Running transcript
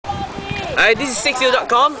This is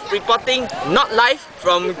 60.com reporting not live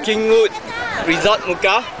from Kingwood Resort,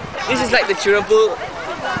 Mukah. This is like the cheerful,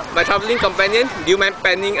 my traveling companion. Do you mind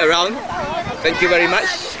panning around? Thank you very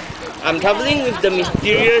much. I'm traveling with the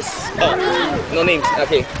mysterious... Oh, no names.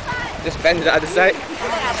 Okay, just pan to the other side.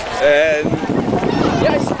 And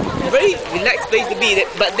yeah, it's a very relaxed place to be.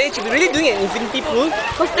 But they should be really doing an infinity pool.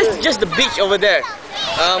 That's just the beach over there.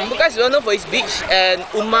 Mukah is well known for its beach and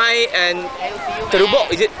Umai and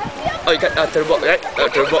Terubok, is it? Oh, you got Terubok, right?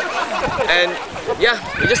 Terubok. And yeah,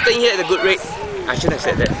 we're just staying here at a good rate. I shouldn't have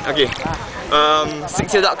said that. Okay.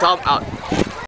 60.com out.